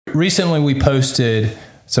Recently, we posted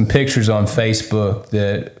some pictures on Facebook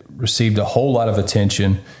that received a whole lot of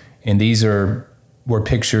attention, and these were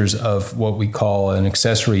pictures of what we call an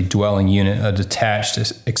accessory dwelling unit, a detached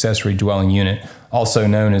accessory dwelling unit, also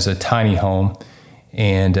known as a tiny home.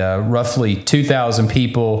 And roughly 2,000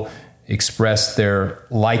 people expressed their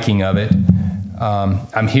liking of it.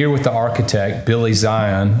 I'm here with the architect, Billy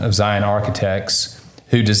Zion of Zion Architects,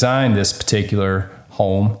 who designed this particular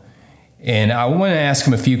home. And I want to ask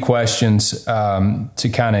him a few questions to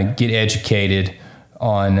kind of get educated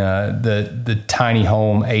on the tiny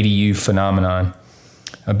home ADU phenomenon.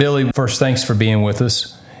 Billy, first, thanks for being with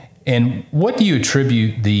us. And what do you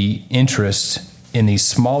attribute the interest in these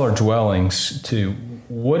smaller dwellings to?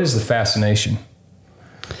 What is the fascination?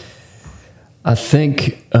 I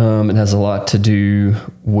think it has a lot to do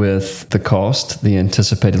with the cost, the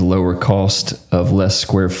anticipated lower cost of less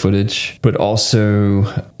square footage, but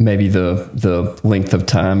also maybe the length of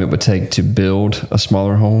time it would take to build a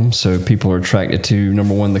smaller home. So people are attracted to,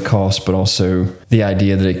 number one, the cost, but also the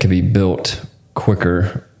idea that it could be built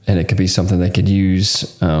quicker and it could be something they could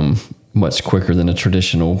use much quicker than a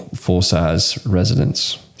traditional full-size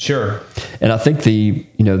residence. Sure. And I think the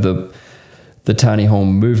tiny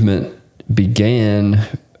home movement began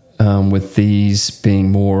with these being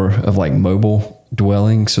more of like mobile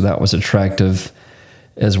dwellings. So that was attractive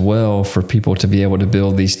as well for people to be able to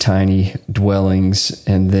build these tiny dwellings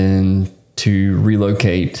and then to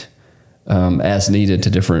relocate as needed to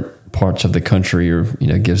different parts of the country, or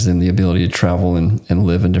gives them the ability to travel and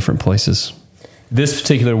live in different places. This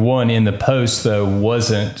particular one in the post, though,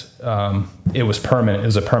 wasn't, it was permanent. It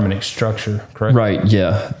was a permanent structure, correct? Right,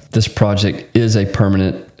 yeah. This project is a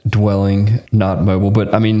permanent dwelling, not mobile.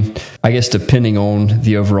 But I mean, I guess depending on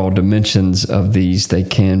the overall dimensions of these, they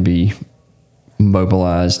can be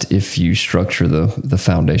mobilized if you structure the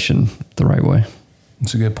foundation the right way.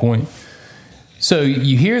 That's a good point. So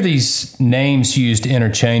you hear these names used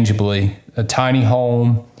interchangeably: a tiny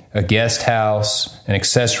home, a guest house, an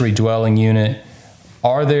accessory dwelling unit.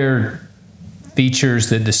 Are there features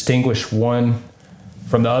that distinguish one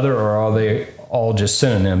from the other, or are they all just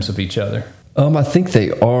synonyms of each other? I think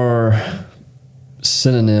they are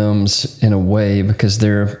synonyms in a way, because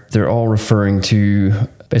they're all referring to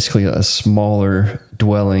basically a smaller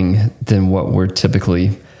dwelling than what we're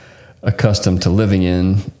typically accustomed to living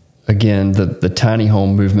in. Again, the tiny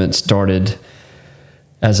home movement started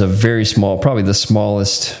as a very small, probably the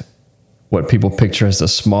smallest, what people picture as the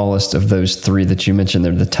smallest of those three that you mentioned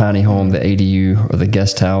there, the tiny home, the ADU, or the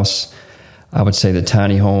guest house. I would say the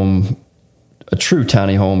tiny home, a true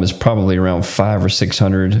tiny home, is probably around 500 or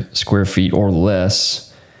 600 square feet or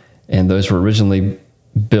less. And those were originally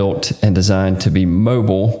built and designed to be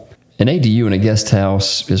mobile. An ADU and a guest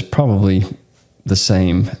house is probably the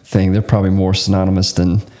same thing. They're probably more synonymous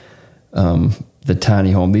than the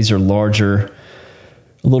tiny home. These are larger,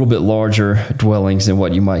 a little bit larger dwellings than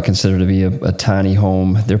what you might consider to be a tiny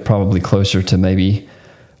home. They're probably closer to maybe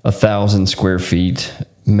 1,000 square feet,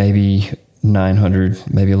 maybe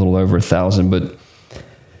 900, maybe a little over 1,000. But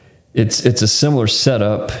it's a similar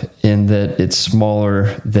setup in that it's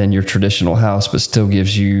smaller than your traditional house, but still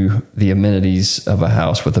gives you the amenities of a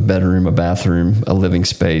house with a bedroom, a bathroom, a living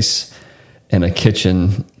space, and a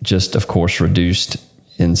kitchen, just of course reduced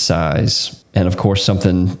in size. And of course,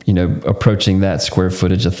 something, approaching that square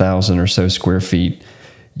footage, 1,000 or so square feet,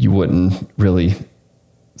 you wouldn't really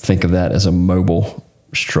think of that as a mobile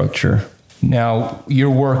structure. Now,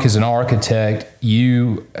 your work as an architect,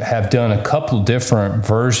 you have done a couple different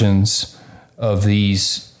versions of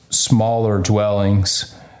these smaller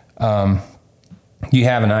dwellings. You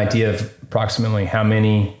have an idea of approximately how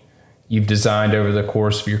many you've designed over the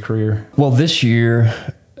course of your career? Well, this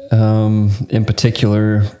year, in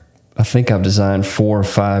particular, I think I've designed 4 or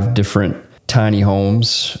 5 different tiny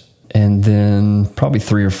homes, and then probably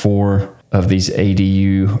 3 or 4 of these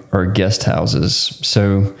ADU or guest houses.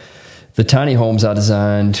 So the tiny homes I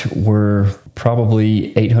designed were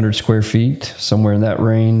probably 800 square feet, somewhere in that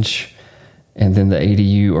range. And then the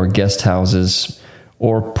ADU or guest houses,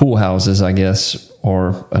 or pool houses, I guess,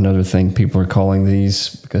 or another thing people are calling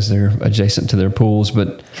these because they're adjacent to their pools.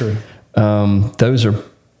 But True. Those are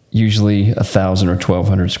usually 1,000 or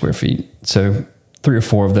 1,200 square feet. So 3 or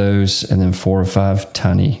 4 of those, and then 4 or 5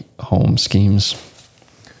 tiny home schemes.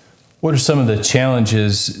 What are some of the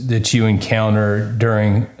challenges that you encounter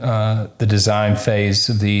during the design phase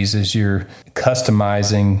of these as you're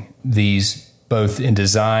customizing these, both in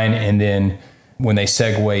design and then when they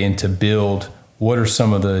segue into build? What are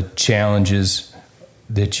some of the challenges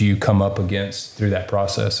that you come up against through that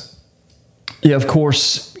process? Yeah, of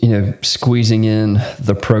course, squeezing in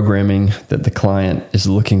the programming that the client is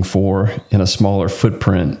looking for in a smaller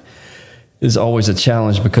footprint is always a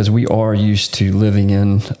challenge because we are used to living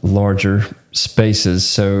in larger spaces.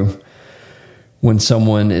 So when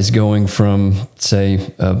someone is going from,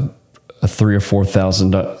 say, a 3,000 or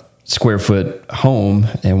 4,000 square foot home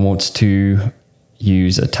and wants to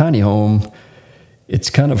use a tiny home, it's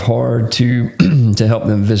kind of hard to to help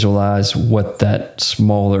them visualize what that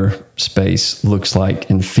smaller space looks like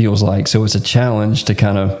and feels like. So it's a challenge to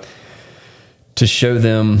kind of to show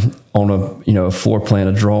them on a floor plan,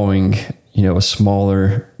 a drawing, a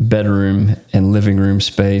smaller bedroom and living room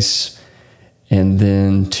space, and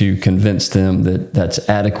then to convince them that that's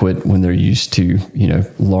adequate when they're used to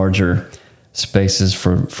larger spaces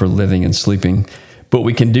for living and sleeping. But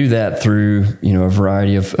we can do that through a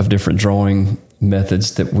variety of different drawing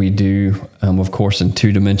methods that we do. Of course, in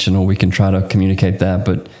 2-dimensional, we can try to communicate that,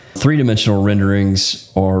 but 3-dimensional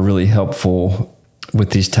renderings are really helpful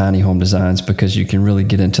with these tiny home designs because you can really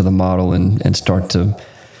get into the model and start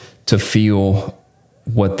to feel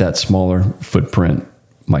what that smaller footprint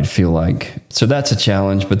might feel like. So that's a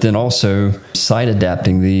challenge, but then also site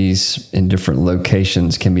adapting these in different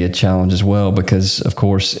locations can be a challenge as well because, of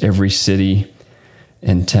course, every city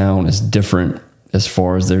and town is different as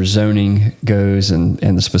far as their zoning goes and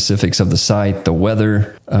the specifics of the site, the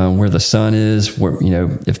weather, where the sun is, where,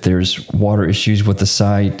 if there's water issues with the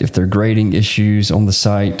site, if there are grading issues on the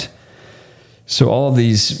site. So all of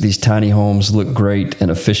these tiny homes look great and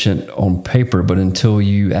efficient on paper, but until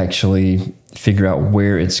you actually figure out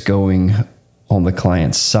where it's going on the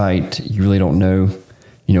client's site, you really don't know,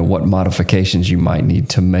 what modifications you might need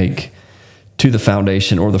to make to the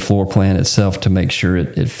foundation or the floor plan itself to make sure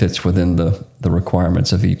it fits within the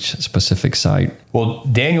requirements of each specific site. Well,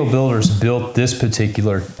 Daniel Builders built this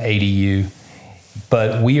particular ADU,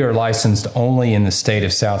 but we are licensed only in the state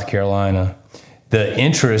of South Carolina. The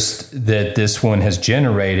interest that this one has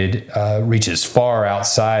generated reaches far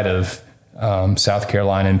outside of South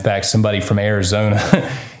Carolina. In fact, somebody from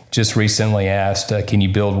Arizona just recently asked, can you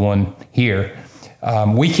build one here?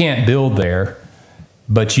 We can't build there,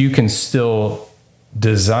 but you can still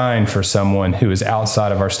design for someone who is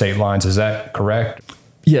outside of our state lines. Is that correct?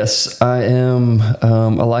 Yes, I am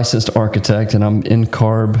a licensed architect, and I'm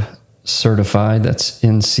NCARB certified. That's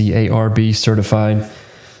NCARB certified.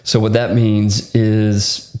 So what that means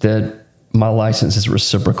is that my license is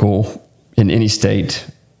reciprocal in any state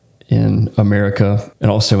in America and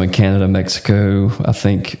also in Canada, Mexico, I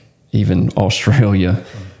think even Australia.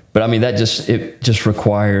 But I mean,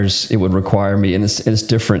 it would require me, and it's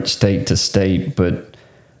different state to state, but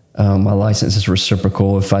my license is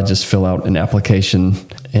reciprocal if I just fill out an application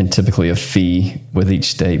and typically a fee with each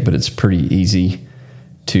state, but it's pretty easy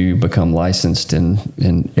to become licensed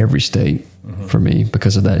in every state for me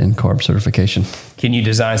because of that NCARB certification. Can you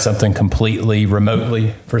design something completely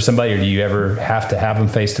remotely for somebody, or do you ever have to have them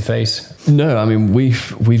face to face? No, I mean,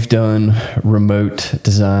 we've done remote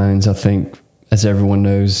designs. I think, as everyone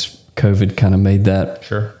knows, COVID kind of made that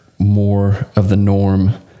more of the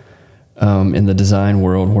norm in the design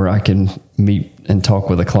world, where I can meet and talk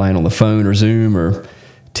with a client on the phone or Zoom or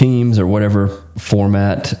Teams or whatever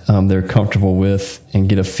format they're comfortable with and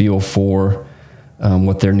get a feel for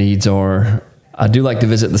what their needs are. I do like to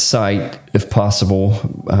visit the site if possible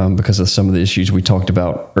because of some of the issues we talked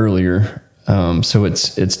about earlier. So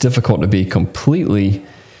it's difficult to be completely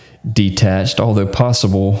detached, although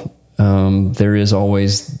possible. There is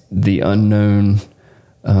always the unknown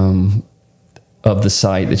of the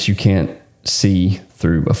site that you can't see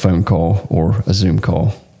through a phone call or a Zoom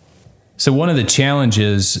call. So one of the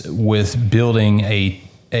challenges with building a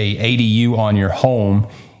ADU on your home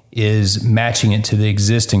is matching it to the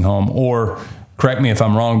existing home. Or, correct me if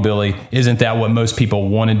I'm wrong, Billy, isn't that what most people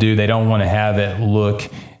want to do? They don't want to have it look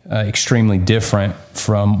extremely different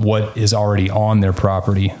from what is already on their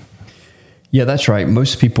property. Yeah, that's right.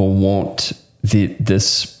 Most people want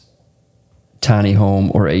this tiny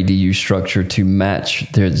home or ADU structure to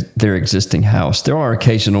match their existing house. There are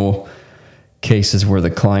occasional cases where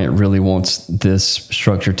the client really wants this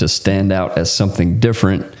structure to stand out as something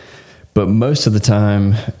different, but most of the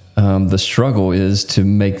time, the struggle is to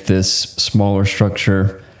make this smaller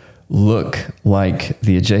structure look like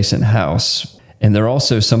the adjacent house. And there are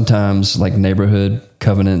also sometimes like neighborhood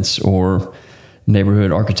covenants or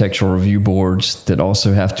neighborhood architectural review boards that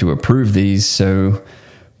also have to approve these. So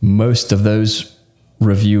most of those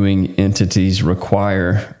reviewing entities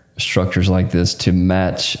require structures like this to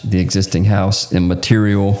match the existing house in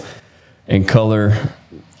material and color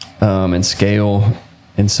and scale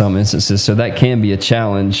in some instances. So that can be a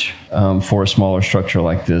challenge for a smaller structure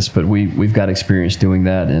like this, but we've got experience doing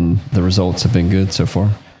that, and the results have been good so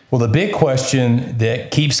far. Well, the big question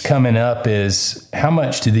that keeps coming up is, how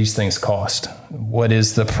much do these things cost? What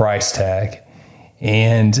is the price tag?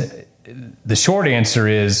 And the short answer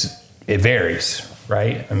is it varies,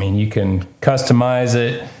 right? I mean, you can customize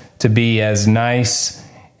it to be as nice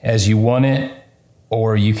as you want it,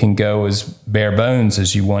 or you can go as bare bones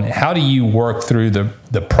as you want it. How do you work through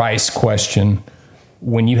the price question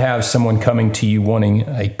when you have someone coming to you wanting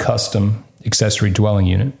a custom accessory dwelling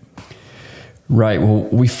unit? Right. Well,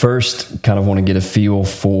 we first kind of want to get a feel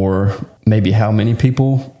for maybe how many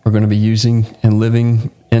people are going to be using and living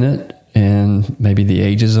in it, and maybe the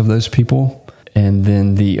ages of those people, and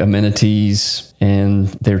then the amenities and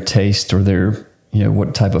their taste, or their,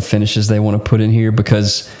 what type of finishes they want to put in here,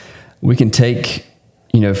 because we can take,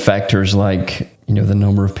 factors like, the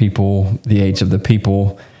number of people, the age of the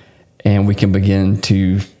people, and we can begin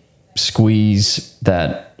to squeeze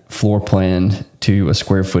that floor plan to a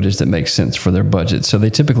square footage that makes sense for their budget. So they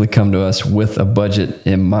typically come to us with a budget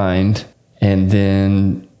in mind, and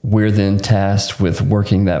then we're then tasked with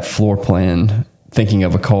working that floor plan, thinking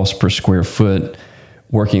of a cost per square foot,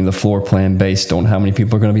 working the floor plan based on how many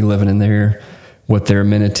people are going to be living in there, what their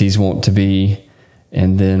amenities want to be,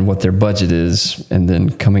 and then what their budget is, and then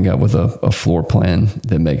coming up with a floor plan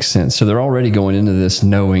that makes sense. So they're already going into this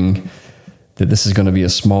knowing that this is going to be a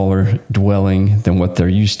smaller dwelling than what they're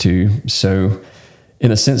used to. So in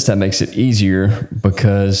a sense, that makes it easier,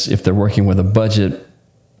 because if they're working with a budget,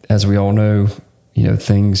 as we all know,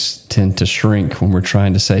 things tend to shrink when we're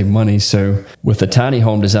trying to save money. So with the tiny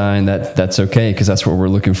home design, that's okay, because that's what we're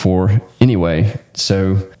looking for anyway.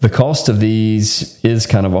 So the cost of these is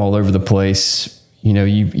kind of all over the place.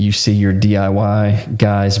 You see your DIY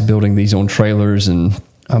guys building these on trailers, and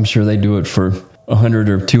I'm sure they do it for $100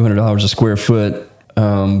 or $200 a square foot.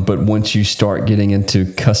 But once you start getting into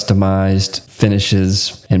customized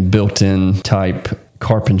finishes and built-in type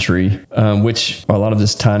carpentry, which a lot of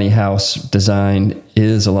this tiny house design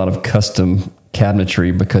is a lot of custom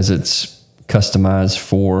cabinetry, because it's customized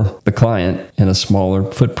for the client in a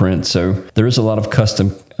smaller footprint. So there is a lot of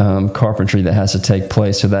custom carpentry that has to take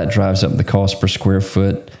place. So that drives up the cost per square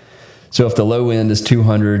foot. So if the low end is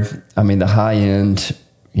 $200, the high end,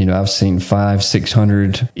 I've seen $500,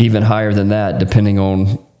 $600, even higher than that, depending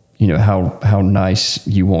on, how nice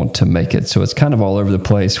you want to make it. So it's kind of all over the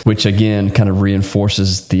place, which again kind of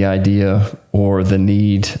reinforces the idea or the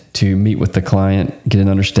need to meet with the client, get an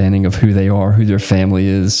understanding of who they are, who their family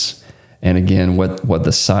is, and again, what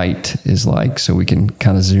the site is like, so we can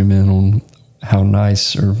kind of zoom in on how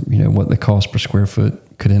nice, or, what the cost per square foot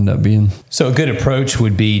could end up being. So a good approach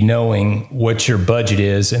would be knowing what your budget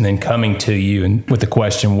is, and then coming to you and with the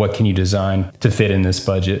question, what can you design to fit in this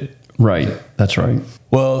budget? Right. That's right.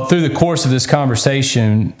 Well, through the course of this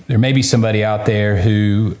conversation, there may be somebody out there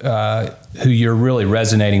who you're really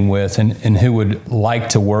resonating with, and who would like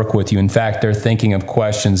to work with you. In fact, they're thinking of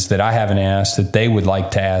questions that I haven't asked that they would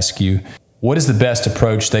like to ask you. What is the best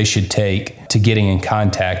approach they should take to getting in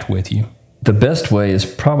contact with you? The best way is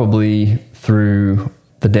probably through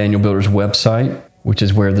the Daniel Builders website, which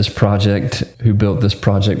is where who built this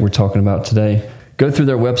project we're talking about today. Go through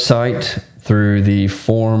their website, through the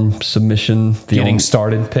form submission. Getting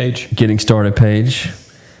started page,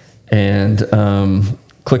 and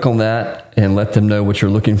click on that and let them know what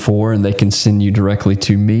you're looking for, and they can send you directly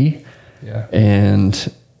to me. Yeah.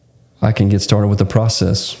 And I can get started with the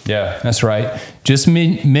process. Yeah, that's right. Just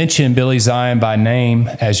mention Billy Zion by name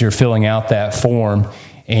as you're filling out that form,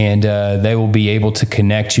 and they will be able to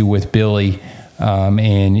connect you with Billy,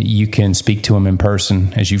 and you can speak to him in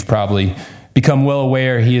person. As you've probably become well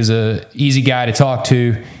aware, he is an easy guy to talk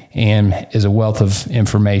to and is a wealth of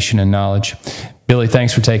information and knowledge. Billy,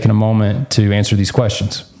 thanks for taking a moment to answer these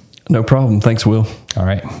questions. No problem. Thanks, Will. All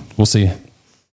right. We'll see you.